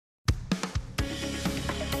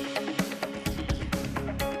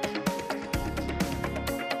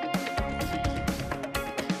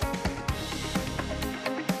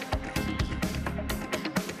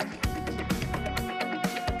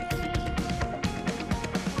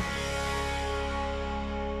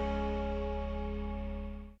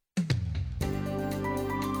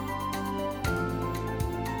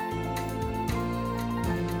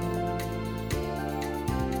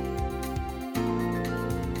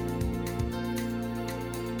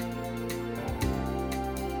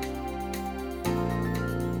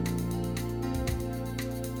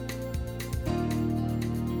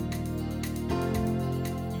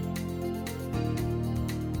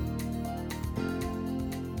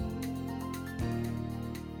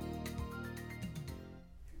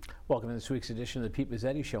Welcome to this week's edition of the Pete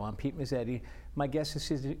Mezzetti Show. I'm Pete Mezzetti. My guest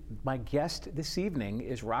this evening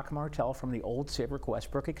is Rock Martell from the old Saybrook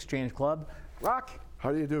Westbrook Exchange Club. Rock.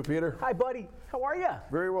 How do you do, Peter? Hi, buddy. How are you?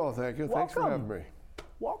 Very well, thank you. Thanks for having me.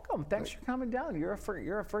 Welcome. Thanks for coming down. You're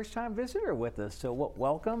a first-time visitor with us, so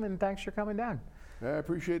welcome and thanks for coming down. I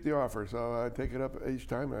appreciate the offer, so I take it up each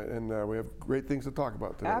time, and we have great things to talk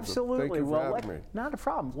about today. Absolutely. So thank you for having me. Not a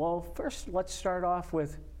problem. Well, first, let's start off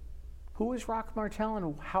with who is Rock Martell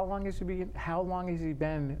and how long has he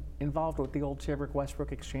been involved with the old Saybrook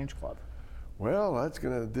Westbrook Exchange Club? Well, that's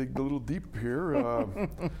going to dig a little deep here.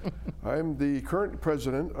 I'm the current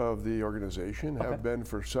president of the organization, have been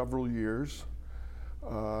for several years.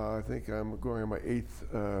 I think I'm going on my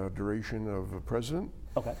 8th duration of president.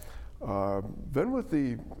 Okay. Been with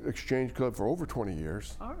the Exchange Club for over 20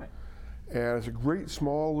 years. All right. And it's a great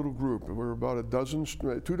small little group. We're about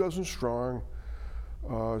 2 dozen strong.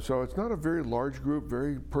 So it's not a very large group,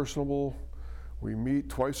 very personable. We meet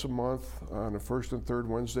twice a month on the first and third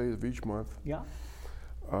Wednesdays of each month. Yeah.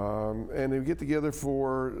 And we get together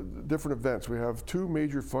for different events. We have 2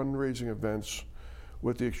 major fundraising events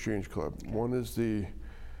with the Exchange Club. Okay. One is the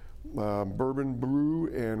Bourbon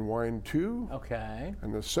Brew and Wine 2. Okay.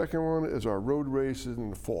 And the second one is our road races in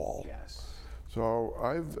the fall. Yes. So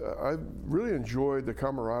I've really enjoyed the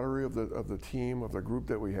camaraderie of the team, of the group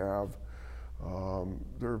that we have.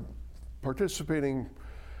 They're participating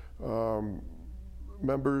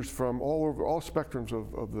members from all spectrums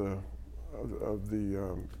of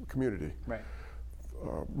the community. Right.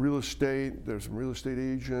 Real estate. There's some real estate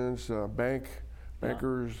agents,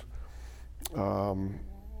 bankers,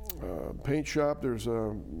 paint shop. There's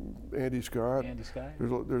Andy Scott. Andy Scott.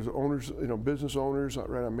 There's owners, business owners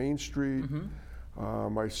right on Main Street.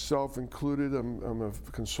 Mm-hmm. Myself included. I'm a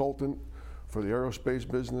consultant for the aerospace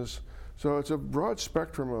business. So it's a broad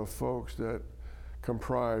spectrum of folks that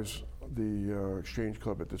comprise the Exchange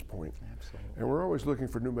Club at this point. Absolutely. And we're always looking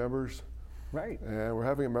for new members. Right. And we're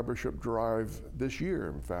having a membership drive this year,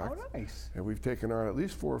 in fact. Oh, nice. And we've taken on at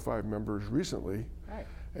least 4 or 5 members recently. Right.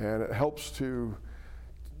 And it helps to,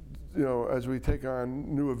 as we take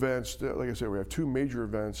on new events, like I said, we have 2 major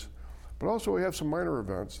events, but also we have some minor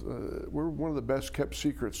events. We're one of the best kept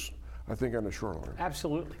secrets, I think, on the shoreline.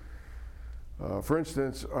 Absolutely. For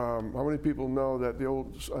instance, how many people know that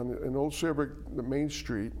in Old Saybrook, the Main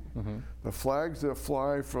Street, mm-hmm. the flags that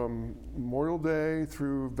fly from Memorial Day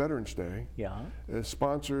through Veterans Day is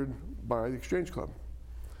sponsored by the Exchange Club.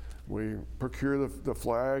 We procure the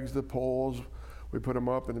flags, the poles, we put them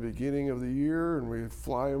up in the beginning of the year, and we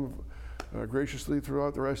fly them graciously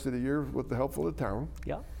throughout the rest of the year with the help of the town.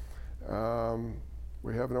 Yeah.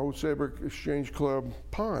 We have an Old Saybrook Exchange Club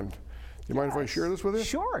pond. Do you mind if I share this with you?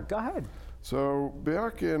 Sure, go ahead. So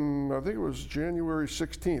back in, I think it was January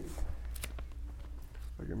 16th,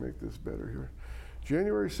 I can make this better here.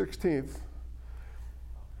 January 16th,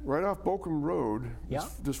 right off Bochum Road,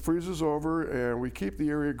 this freezes over and we keep the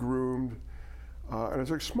area groomed. And it's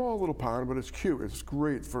a small little pond, but it's cute. It's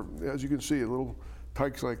great for, as you can see, little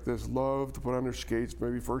tykes like this love to put on their skates,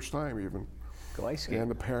 maybe first time even. Go ice skate. And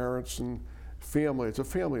the parents and family, it's a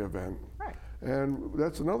family event. Right. And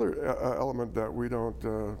that's another element that we don't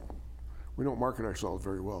market ourselves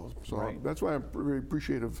very well. So that's why I'm very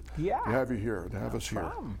appreciative to have you here, to have us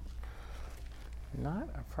here. Not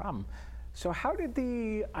a problem. So how did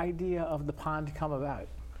the idea of the pond come about?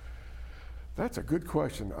 That's a good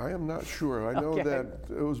question. I am not sure. I know that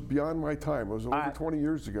it was beyond my time. It was over 20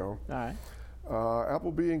 years ago. All right.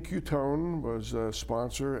 Applebee and Q-Tone was a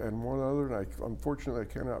sponsor, and one other, and unfortunately I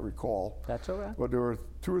cannot recall. That's all right. But there were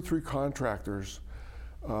 2 or 3 contractors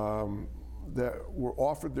that were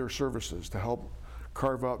offered their services to help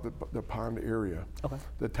carve out the pond area. Okay.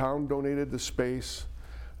 The town donated the space.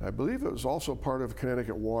 I believe it was also part of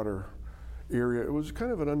Connecticut Water area. It was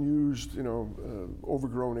kind of an unused,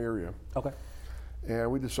 overgrown area. Okay.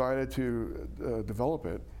 And we decided to develop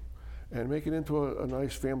it and make it into a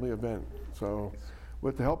nice family event. So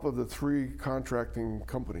with the help of the 3 contracting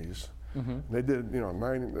companies, mm-hmm. they did, a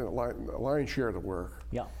lion's share of the work.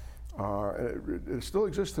 Yeah. It still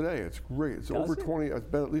exists today. It's great. It's over 20, it's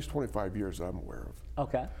been at least 25 years that I'm aware of.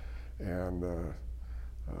 Okay. And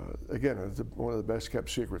again, it's one of the best kept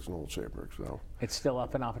secrets in Old Saybrook. So it's still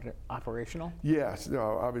up and operational? Yes,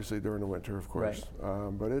 obviously during the winter, of course.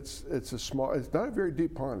 Right. But it's not a very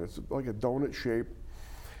deep pond. It's like a donut shape.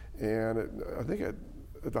 And I think at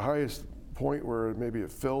the highest point where maybe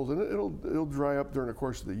it fills, and it'll dry up during the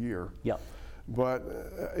course of the year. Yep. But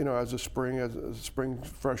as the spring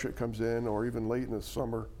freshet comes in, or even late in the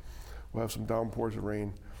summer, we'll have some downpours of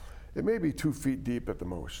rain. It may be 2 feet deep at the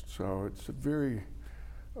most. So it's a very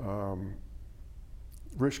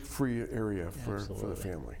risk-free area for the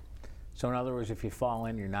family. So in other words, if you fall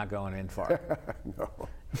in, you're not going in far. No,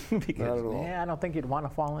 because not at all. I don't think you'd want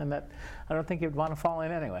to fall in that. I don't think you'd want to fall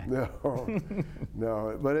in anyway. No,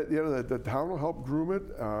 no. But the town will help groom it.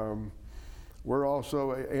 We're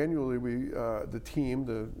also annually the team,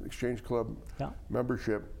 the Exchange Club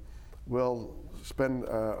membership, will spend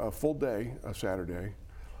a full day, a Saturday,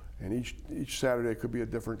 and each Saturday could be a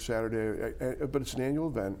different Saturday, but it's an annual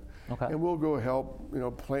event. Okay. And we'll go help,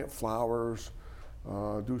 plant flowers,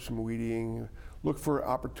 do some weeding, look for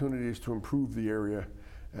opportunities to improve the area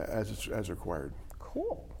as required.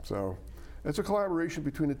 Cool. So it's a collaboration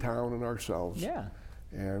between the town and ourselves. Yeah.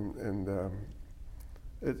 And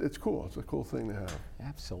it's cool. It's a cool thing to have.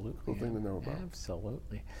 Absolutely. Cool thing to know about.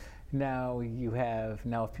 Absolutely. Now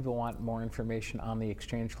if people want more information on the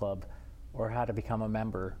Exchange Club or how to become a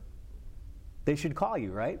member, they should call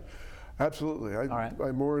you, right? Absolutely. All right.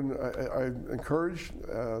 I encourage,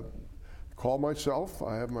 call myself.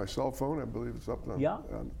 I have my cell phone. I believe it's up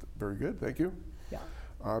on. Very good. Thank you. Yeah.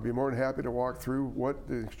 I'd be more than happy to walk through what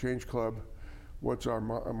the Exchange Club, what's our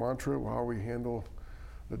mantra, how we handle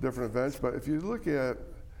the different events. But if you look at,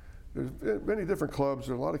 there's many different clubs.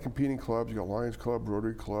 There's a lot of competing clubs. You got Lions Club,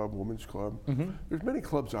 Rotary Club, Women's Club. Mm-hmm. There's many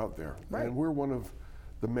clubs out there, right. And we're one of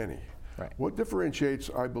the many. Right. What differentiates,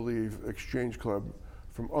 I believe, Exchange Club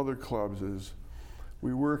from other clubs is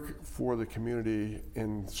we work for the community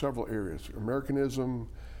in several areas: Americanism,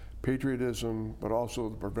 patriotism, but also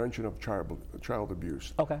the prevention of child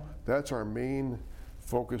abuse. Okay. That's our main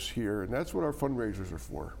focus here, and that's what our fundraisers are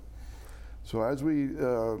for. So as we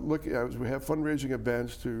as we have fundraising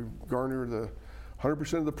events to garner the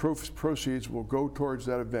 100% of the proceeds will go towards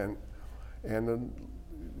that event. And then,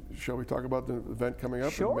 shall we talk about the event coming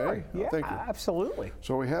up in May? Yeah, thank you. Absolutely.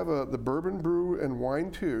 So we have the Bourbon Brew and Wine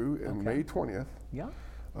 2 in May 20th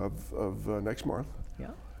of next month. Yeah.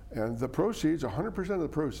 And the proceeds, 100% of the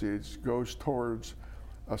proceeds goes towards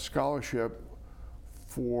a scholarship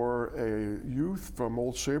for a youth from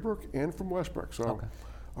Old Saybrook and from Westbrook. So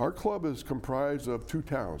our club is comprised of two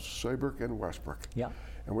towns, Saybrook and Westbrook. Yeah.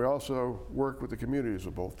 And we also work with the communities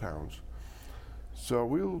of both towns. So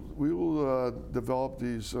we will develop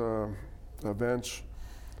these events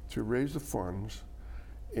to raise the funds.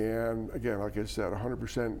 And again, like I said,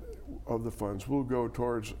 100% of the funds will go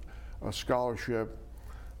towards a scholarship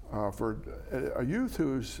for a youth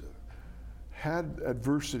who's had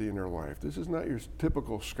adversity in their life. This is not your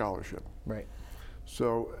typical scholarship. Right.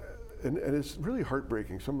 So, and it's really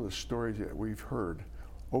heartbreaking, some of the stories that we've heard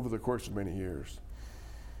over the course of many years.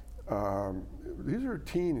 These are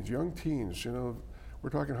teens, young teens, we're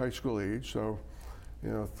talking high school age, so,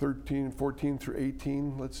 13, 14 through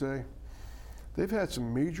 18, let's say. They've had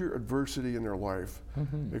some major adversity in their life.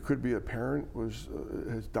 Mm-hmm. It could be a parent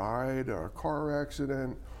has died, a car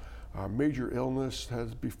accident, a major illness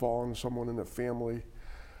has befallen someone in the family,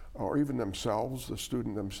 or even themselves, the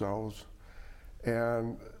student themselves.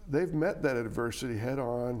 And they've met that adversity head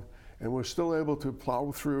on and were still able to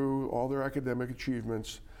plow through all their academic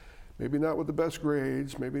achievements, maybe not with the best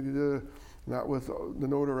grades, maybe not with the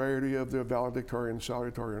notoriety of the valedictorian,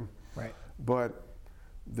 salutatorian, right. But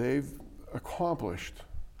they've accomplished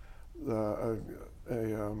a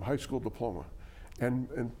high school diploma,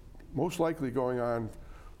 and most likely going on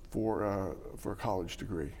for a college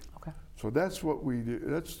degree. Okay. So that's what we do.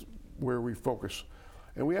 That's where we focus,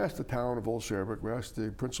 and we asked the town of Old Saybrook, we asked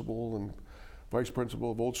the principal and vice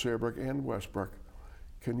principal of Old Saybrook and Westbrook,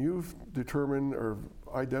 can you determine or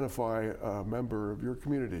identify a member of your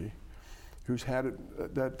community who's had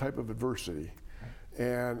that type of adversity?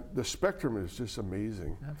 And the spectrum is just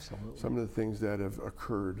amazing. Absolutely. Some of the things that have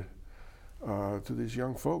occurred to these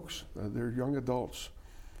young folks. They're young adults,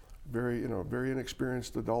 very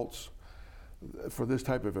inexperienced adults for this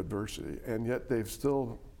type of adversity, and yet they've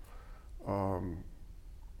still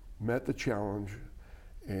met the challenge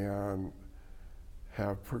and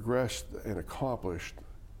have progressed and accomplished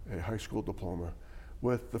a high school diploma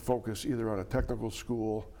with the focus either on a technical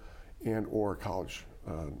school and or college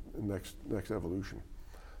next evolution.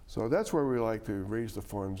 So that's where we like to raise the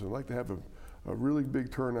funds and like to have a really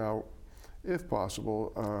big turnout, if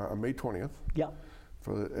possible, on May 20th. Yeah.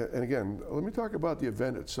 And again, let me talk about the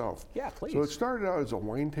event itself. Yeah, please. So it started out as a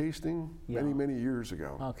wine tasting many years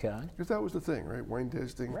ago. Okay. Because that was the thing, right? Wine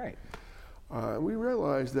tasting. Right. And we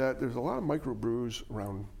realized that there's a lot of microbrews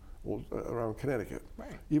around Connecticut,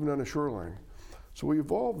 right, even on the shoreline. So we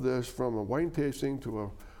evolved this from a wine tasting to a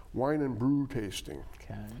wine and brew tasting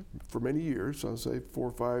for many years, I'll say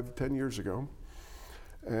 4, 5, 10 years ago.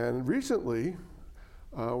 And recently,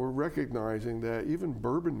 we're recognizing that even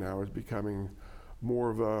bourbon now is becoming more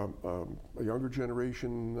of a younger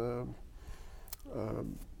generation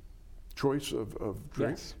choice of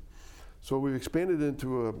drinks. Yes. So we've expanded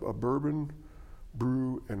into a bourbon,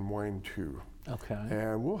 brew, and wine too. Okay.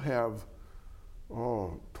 And we'll have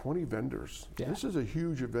 20 vendors. Yeah. This is a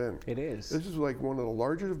huge event. It is. This is like one of the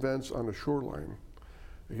largest events on the shoreline.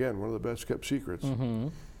 Again, one of the best kept secrets. Mm-hmm.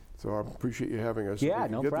 So I appreciate you having us. Yeah, we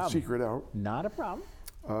can no get problem. the secret out. Not a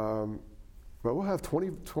problem. But we'll have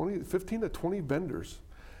 15 to 20 vendors.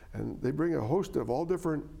 And they bring a host of all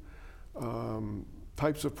different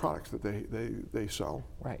types of products that they sell,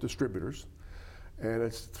 right. Distributors. And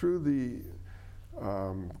it's through the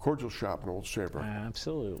cordial shop in Old Saybrook.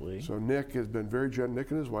 Absolutely. So Nick has been very generous,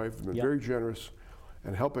 Nick and his wife have been Yep. very generous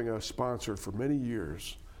in helping us sponsor for many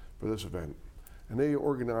years for this event. And they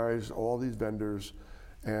organize all these vendors,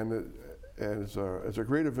 and it's a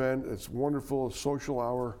great event. It's wonderful, a social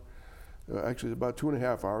hour. Actually, it's about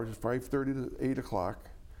 2.5 hours. It's 5:30 to 8 o'clock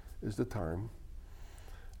is the time.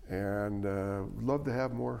 And we'd love to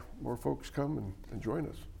have more folks come and join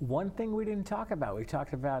us. One thing we didn't talk about, we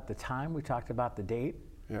talked about the time, we talked about the date.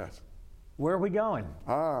 Yes. Where are we going?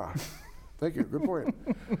 Thank you, good point.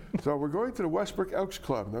 So we're going to the Westbrook Elks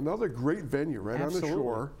Club, another great venue right Absolutely. on the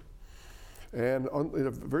shore, and in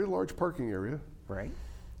a very large parking area. Right.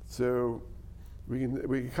 So we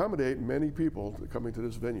can accommodate many people coming to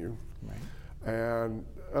this venue. Right. And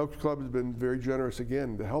Elks Club has been very generous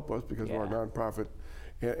again to help us because of our Yeah. nonprofit,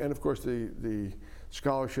 and of course the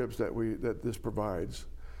scholarships that this provides,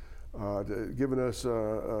 giving us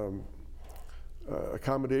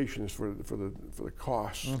accommodations for the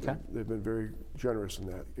costs. Okay. They've been very generous in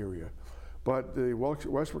that area. But the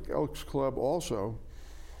Westbrook Elks Club also,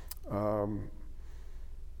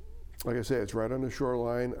 like I say, it's right on the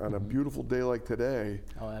shoreline on a beautiful day like today.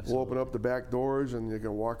 Oh, absolutely. We'll open up the back doors and you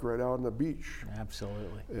can walk right out on the beach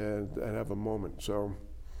Absolutely. and have a moment. So,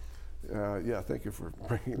 yeah, thank you for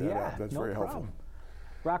bringing that up. That's no very helpful. problem.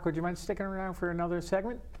 Rock, would you mind sticking around for another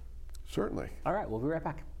segment? Certainly. All right, we'll be right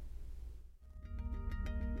back.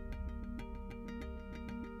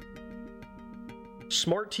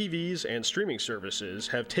 Smart TVs and streaming services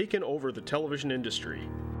have taken over the television industry.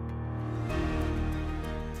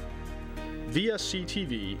 VSC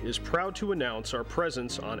TV is proud to announce our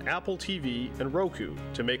presence on Apple TV and Roku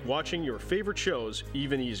to make watching your favorite shows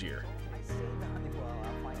even easier.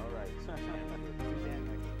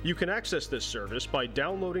 You can access this service by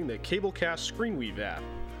downloading the Cablecast ScreenWeave app.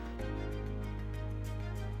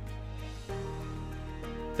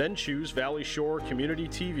 Then choose Valley Shore Community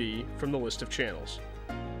TV from the list of channels.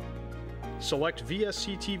 Select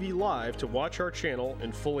VSC TV Live to watch our channel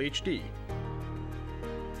in full HD.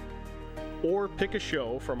 Or pick a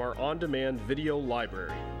show from our on-demand video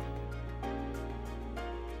library.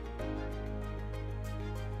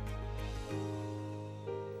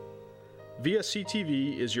 VSC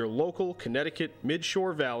TV is your local Connecticut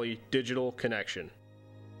Midshore Valley digital connection.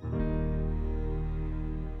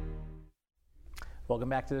 Welcome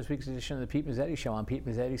back to this week's edition of the Pete Mezzetti Show. I'm Pete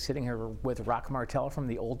Mezzetti, sitting here with Rock Martell from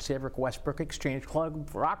the Old Saybrook Westbrook Exchange Club.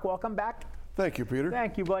 Rock, welcome back. Thank you, Peter.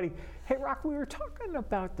 Thank you, buddy. Hey, Rock, we were talking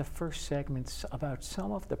about the first segments about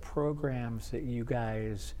some of the programs that you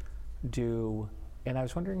guys do, and I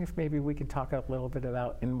was wondering if maybe we could talk a little bit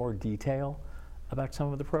about, in more detail, about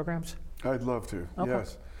some of the programs. I'd love to, Okay.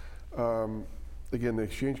 yes. Again, the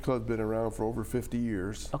Exchange Club's been around for over 50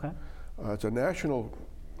 years. Okay. It's a national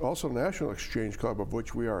exchange club of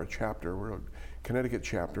which we are a chapter. We're a Connecticut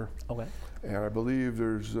chapter. Okay. And I believe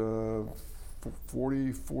there's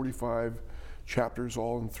 45 chapters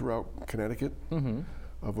all throughout Connecticut,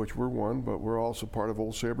 of which we're one, but we're also part of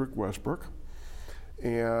Old Saybrook Westbrook.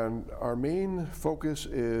 And our main focus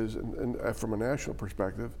is, and from a national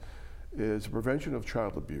perspective, is prevention of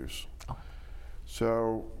child abuse. Oh.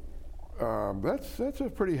 So that's a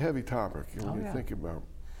pretty heavy topic when you yeah. think about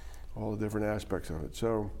all the different aspects of it.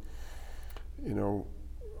 So, you know,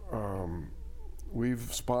 we've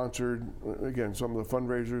sponsored, again, some of the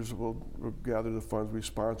fundraisers will gather the funds. We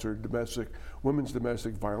sponsored women's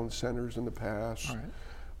domestic violence centers in the past.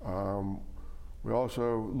 All right. We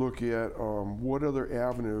also look at what other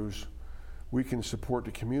avenues we can support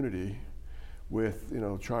the community with,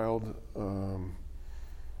 child,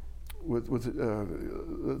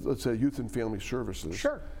 let's say youth and family services.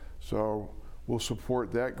 Sure. So we'll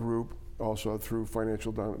support that group also through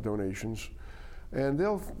financial donations, and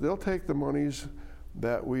they'll take the monies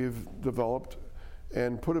that we've developed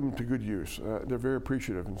and put them to good use. They're very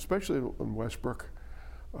appreciative, and especially in Westbrook.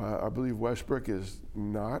 I believe Westbrook is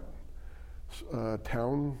not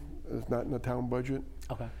town, it's not in the town budget.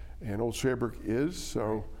 Okay. And Old Saybrook is,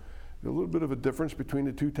 so there's a little bit of a difference between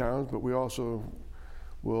the two towns, but we also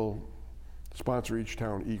will sponsor each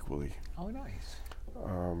town equally. Oh, nice.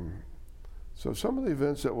 So some of the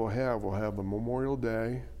events that we'll have a Memorial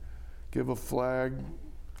Day, give a flag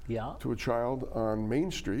to a child on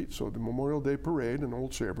Main Street. So the Memorial Day Parade in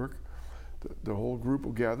Old Saybrook, the whole group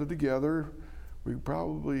will gather together. We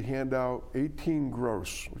probably hand out 18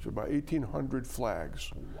 gross, which is about 1,800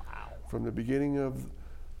 flags. Wow. From the beginning of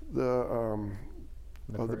the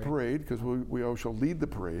parade, because we also lead the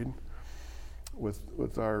parade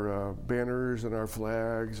with our banners and our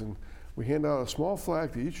flags, and we hand out a small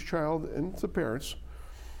flag to each child and to parents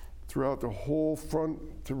throughout the whole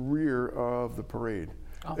front to rear of the parade.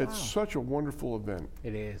 Oh, it's wow. such a wonderful event.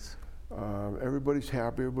 It is. Everybody's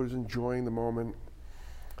happy, everybody's enjoying the moment.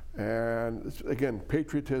 And again,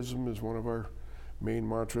 patriotism is one of our main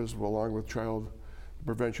mantras, along with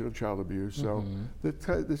prevention of child abuse. So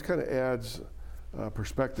this kind of adds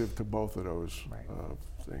perspective to both of those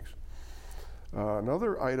things.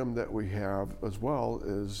 Another item that we have as well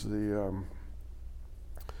is the,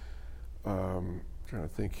 trying to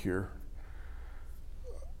think here.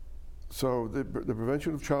 So the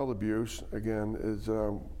prevention of child abuse, again, is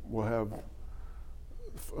we'll have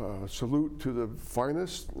salute to the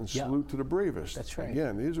finest and salute to the bravest. That's right.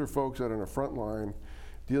 Again, these are folks that are on the front line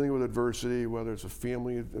dealing with adversity, whether it's a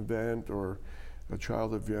family event or a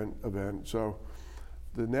child event. So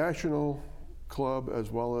the national club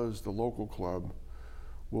as well as the local club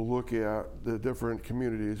will look at the different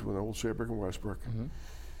communities within Old Saybrook and Westbrook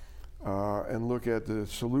and look at the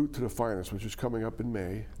salute to the finest, which is coming up in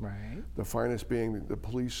May. Right. The finest being the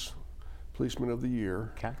policeman of the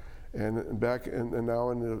year. Okay. And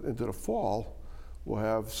now into the fall, we'll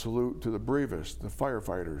have salute to the bravest, the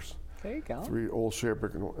firefighters. There you go. Through Old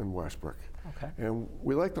Saybrook and Westbrook. Okay. And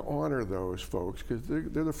we like to honor those folks because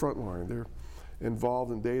they're the front line. They're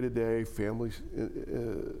involved in day-to-day family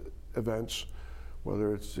events,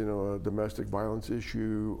 whether it's a domestic violence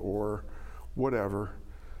issue or whatever,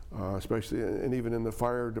 especially and even in the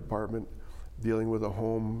fire department, dealing with a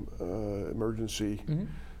home emergency.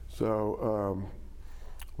 So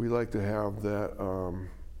we like to have that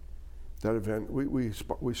event.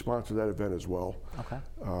 We sponsor that event as well. Okay.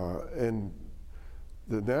 And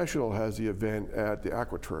the National has the event at the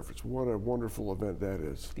AquaTurf. It's what a wonderful event that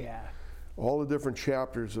is. Yeah. All the different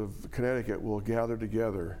chapters of Connecticut will gather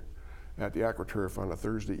together at the AquaTurf on a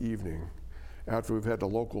Thursday evening after we've had the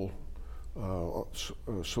local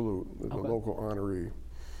salute, the local honoree.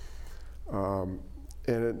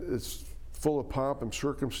 And it's full of pomp and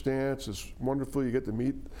circumstance. It's wonderful. You get to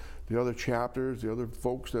meet the other chapters, the other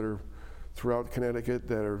folks that are throughout Connecticut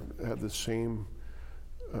that have the same,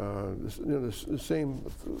 the same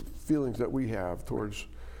feelings that we have towards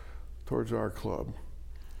our club.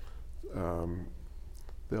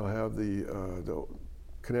 They'll have the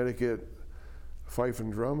Connecticut fife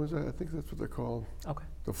and drum. I think that's what they're called. Okay.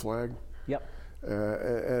 The flag. Yep.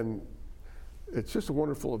 And it's just a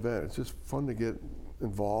wonderful event. It's just fun to get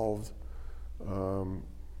involved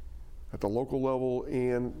at the local level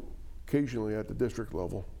and occasionally at the district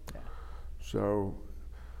level. Yeah. So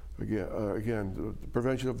again, the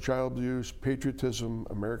prevention of child abuse, patriotism,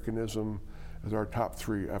 Americanism is our top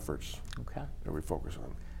three efforts that we focus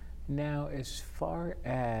on. Now, as far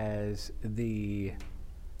as the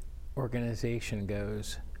organization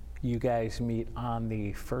goes, you guys meet on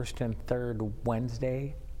the first and third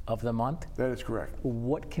Wednesday of the month? That is correct.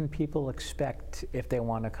 What can people expect if they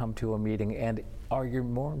want to come to a meeting? And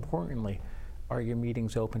more importantly, are your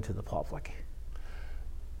meetings open to the public?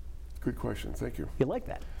 Good question, thank you. You like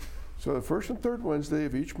that? So the first and third Wednesday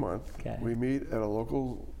of each month, we meet at a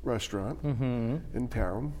local restaurant in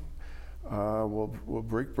town. We'll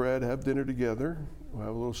break bread, have dinner together. We'll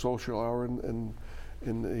have a little social hour in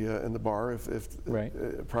the bar if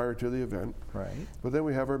prior to the event. Right. But then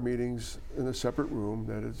we have our meetings in a separate room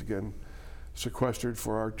that is again sequestered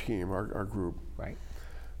for our team, our group. Right.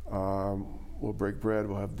 We'll break bread.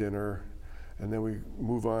 We'll have dinner, and then we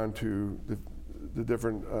move on to the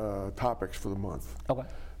different topics for the month. Okay.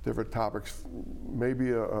 Different topics,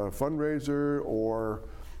 maybe a fundraiser or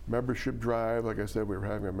membership drive. Like I said, we're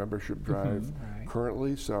having a membership drive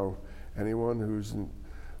currently, so anyone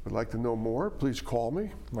would like to know more, please call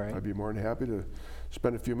me. Right. I'd be more than happy to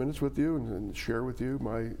spend a few minutes with you and share with you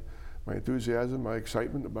my enthusiasm, my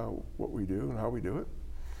excitement about what we do and how we do it.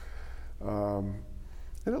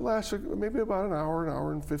 And it lasts maybe about an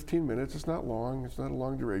hour and 15 minutes. It's not long. It's not a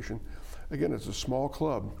long duration. Again, it's a small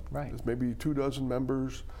club. Right. There's maybe 24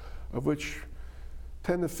 members, of which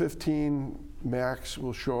 10 to 15 max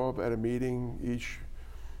will show up at a meeting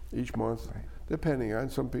each month, depending on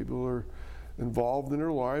some people are involved in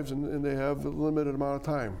their lives, and they have a limited amount of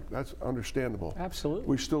time. That's understandable. Absolutely.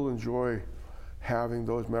 We still enjoy having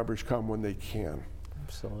those members come when they can.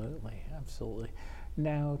 Absolutely, absolutely.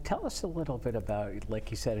 Now, tell us a little bit about,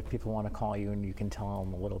 like you said, if people want to call you and you can tell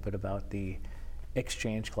them a little bit about the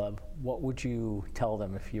Exchange Club, what would you tell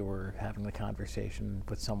them if you were having the conversation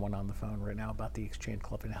with someone on the phone right now about the Exchange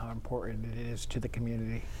Club and how important it is to the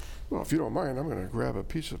community? Well, if you don't mind, I'm going to grab a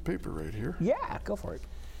piece of paper right here. Yeah, go for it.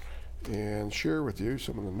 And share with you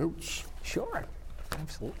some of the notes. Sure,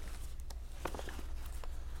 absolutely.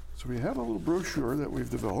 So we have a little brochure that we've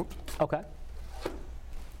developed. Okay.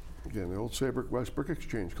 Again, the old Saybrook Westbrook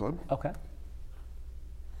Exchange Club. Okay.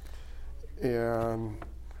 And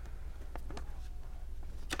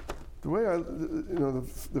the way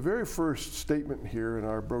the very first statement here in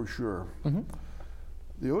our brochure,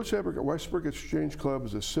 the Old Saybrook Westbrook Exchange Club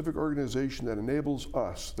is a civic organization that enables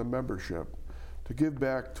us, the membership, to give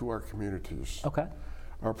back to our communities. Okay.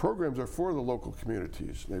 Our programs are for the local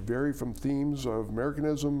communities. They vary from themes of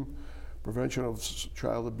Americanism, prevention of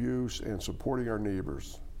child abuse, and supporting our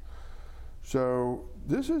neighbors. So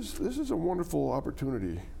this is a wonderful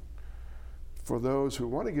opportunity for those who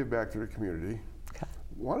want to give back to their community,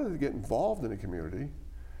 wanted to get involved in the community,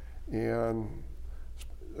 and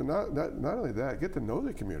not only that, get to know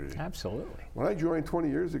the community. Absolutely. When I joined 20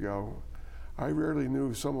 years ago, I rarely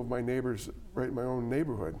knew some of my neighbors right in my own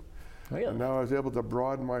neighborhood. Really? And now I was able to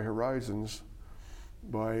broaden my horizons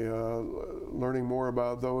by learning more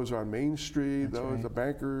about those on Main Street, the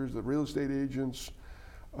bankers, the real estate agents.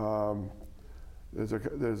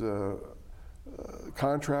 There's a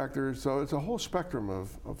contractors, so it's a whole spectrum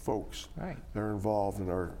of folks that are involved in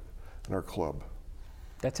our club.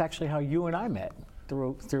 That's actually how you and I met,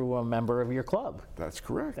 through a member of your club. That's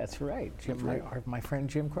correct. That's right. My friend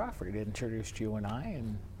Jim Crawford introduced you and I,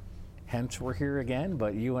 and hence we're here again.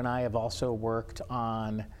 But you and I have also worked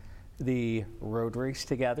on the road race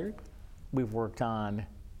together. We've worked on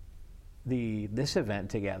this event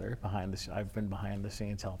together. I've been behind the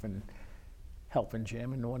scenes helping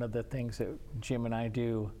Jim, and one of the things that Jim and I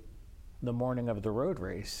do the morning of the road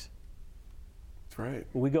race, that's right,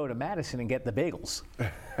 we go to Madison and get the bagels.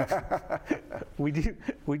 we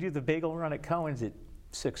do the bagel run at Cohen's at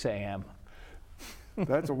 6 a.m.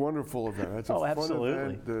 That's a wonderful event. That's a fun absolutely.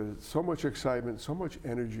 event. There's so much excitement, so much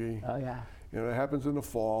energy. Oh yeah. It happens in the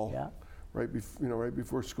fall, yeah, right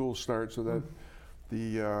before school starts, so that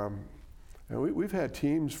we've had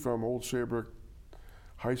teams from Old Saybrook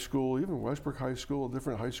High School, even Westbrook High School,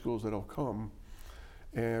 different high schools that'll come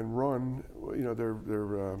and run,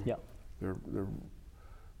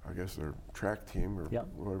 their track team or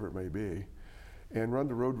whatever it may be, and run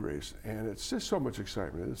the road race. And it's just so much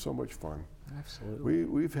excitement. It's so much fun. Absolutely.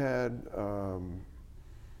 We've had,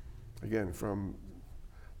 again, from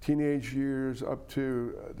teenage years up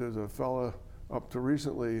to, there's a fella up to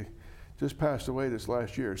recently, just passed away this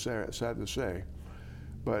last year, sad to say.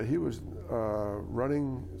 But he was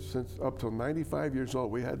running since up till 95 years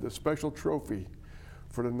old. We had the special trophy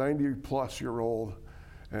for the 90-plus-year-old,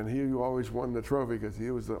 and he always won the trophy because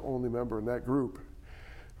he was the only member in that group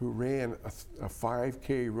who ran a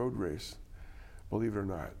 5K road race, believe it or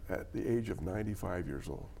not, at the age of 95 years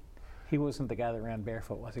old. He wasn't the guy that ran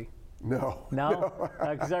barefoot, was he? No. No?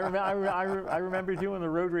 Because I remember doing the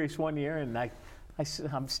road race one year, and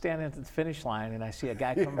I'm standing at the finish line, and I see a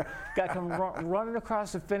guy come running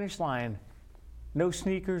across the finish line, no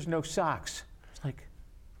sneakers, no socks. It's like,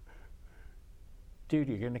 dude,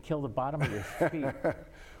 you're going to kill the bottom of your feet.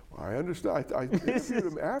 Well, I understand. I interviewed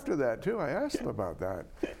him after that, too. I asked him about that.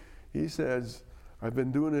 He says, I've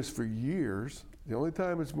been doing this for years. The only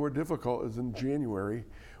time it's more difficult is in January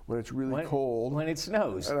when it's really cold. When it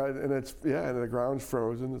snows. And the ground's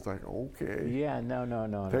frozen. It's like, okay. Yeah,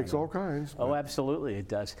 no. Takes all kinds. Oh, absolutely, it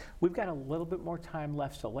does. We've got a little bit more time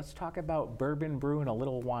left, so let's talk about bourbon brew and a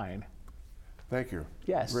little wine. Thank you.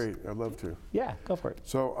 Yes. Great, I'd love to. Yeah, go for it.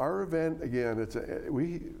 So our event, again,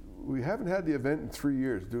 we haven't had the event in 3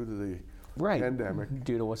 years due to the pandemic.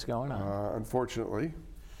 Due to what's going on. Unfortunately.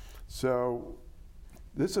 So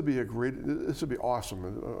this would be awesome,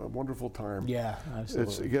 a wonderful time. Yeah,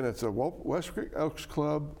 absolutely. It's a Westbrook Elks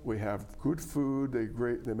Club. We have good food.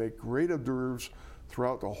 They make great hors d'oeuvres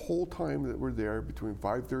throughout the whole time that we're there, between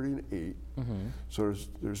 5:30 and 8. Mm-hmm. So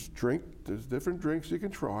there's different drinks you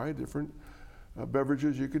can try, different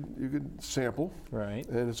beverages you could sample. Right.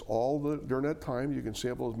 And it's all during that time. You can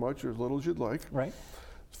sample as much or as little as you'd like. Right.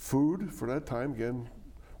 Food for that time, again,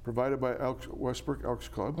 provided by Westbrook Elks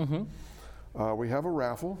Club. Mm-hmm. We have a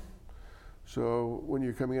raffle. So when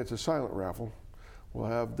you're coming, it's a silent raffle. We'll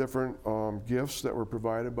have different gifts that were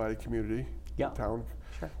provided by the community, the town.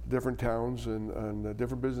 different towns and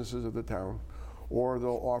different businesses of the town, or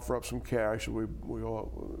they'll offer up some cash. We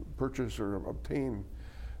all purchase or obtain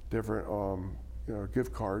different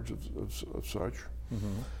gift cards of such,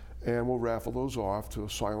 and we'll raffle those off to a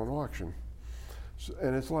silent auction. So,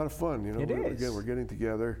 and it's a lot of fun. It is. Again, we're getting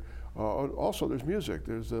together. Also, there's music.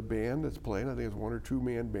 There's a band that's playing. I think it's 1 or 2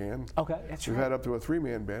 man band. Okay, that's We've right. had up to a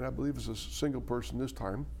 3-man band. I believe it's a single person this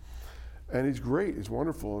time. And he's great. He's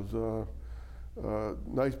wonderful. It's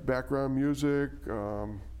nice background music.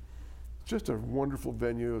 Just a wonderful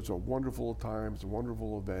venue. It's a wonderful time. It's a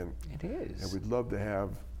wonderful event. It is. And we'd love to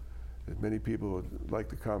have as many people who would like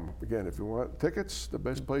to come. Again, if you want tickets, the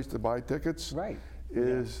best place to buy tickets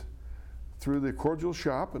is through the Cordial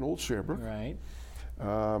Shop in Old Saybrook. Right.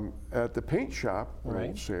 At the paint shop in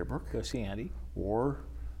Old Saybrook. Go see Andy. Or,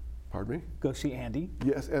 pardon me? Go see Andy.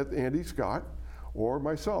 Yes, at Andy Scott. Or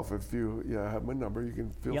myself. If you have my number, you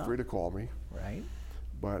can feel free to call me. Right.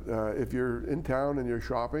 But if you're in town and you're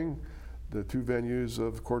shopping, the 2 venues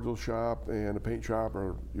of Cordial Shop and the paint shop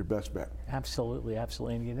are your best bet. Absolutely,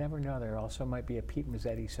 absolutely. And you never know, there also might be a Pete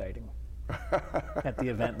Mezzetti sighting at the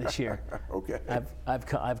event this year. Okay.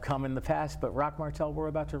 I've come in the past, but Rock Martel, we're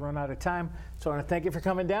about to run out of time. So I want to thank you for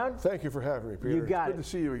coming down. Thank you for having me, Peter. You got it. Good to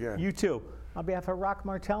see you again. You too. On behalf of Rock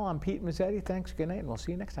Martel, I'm Pete Mezzetti. Thanks, good night, and we'll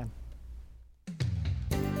see you next time.